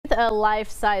A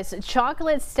life-size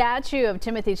chocolate statue of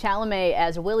Timothée Chalamet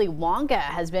as Willy Wonka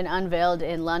has been unveiled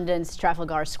in London's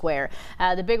Trafalgar Square.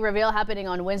 The big reveal happening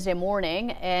on Wednesday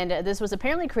morning, and this was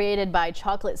apparently created by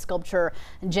chocolate sculptor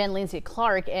Jen Lindsay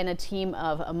Clark and a team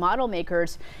of model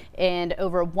makers, and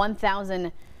over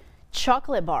 1,000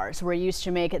 chocolate bars were used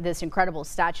to make this incredible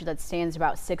statue that stands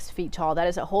about 6 feet tall. That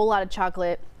is a whole lot of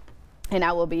chocolate. And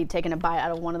I will be taking a bite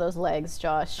out of one of those legs,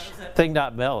 Josh. How does that thing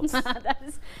not melt? That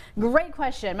is a great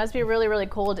question. Must be really, really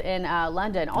cold in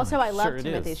London. Also, I love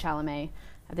Timothée Chalamet.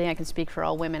 I think I can speak for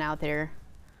all women out there.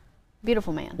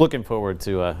 Beautiful man. Looking forward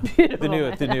to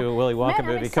the new Willy Wonka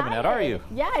movie coming out. Are you?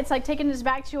 Yeah, it's like taking us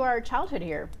back to our childhood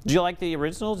here. Did you like the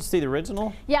original? Did you see the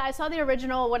original? Yeah, I saw the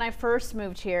original when I first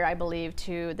moved here, I believe,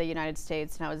 to the United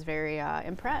States, and I was very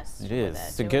impressed. It is.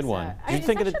 It's a good one. It's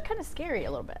actually kind of scary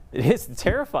a little bit. It is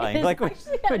terrifying. Like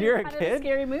when you're a kid. Kind of a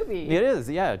scary movie. It is.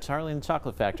 Yeah, Charlie and the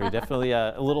Chocolate Factory. Definitely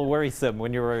a little worrisome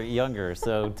when you were younger.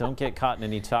 So don't get caught in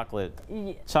any chocolate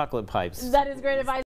pipes. That is great advice.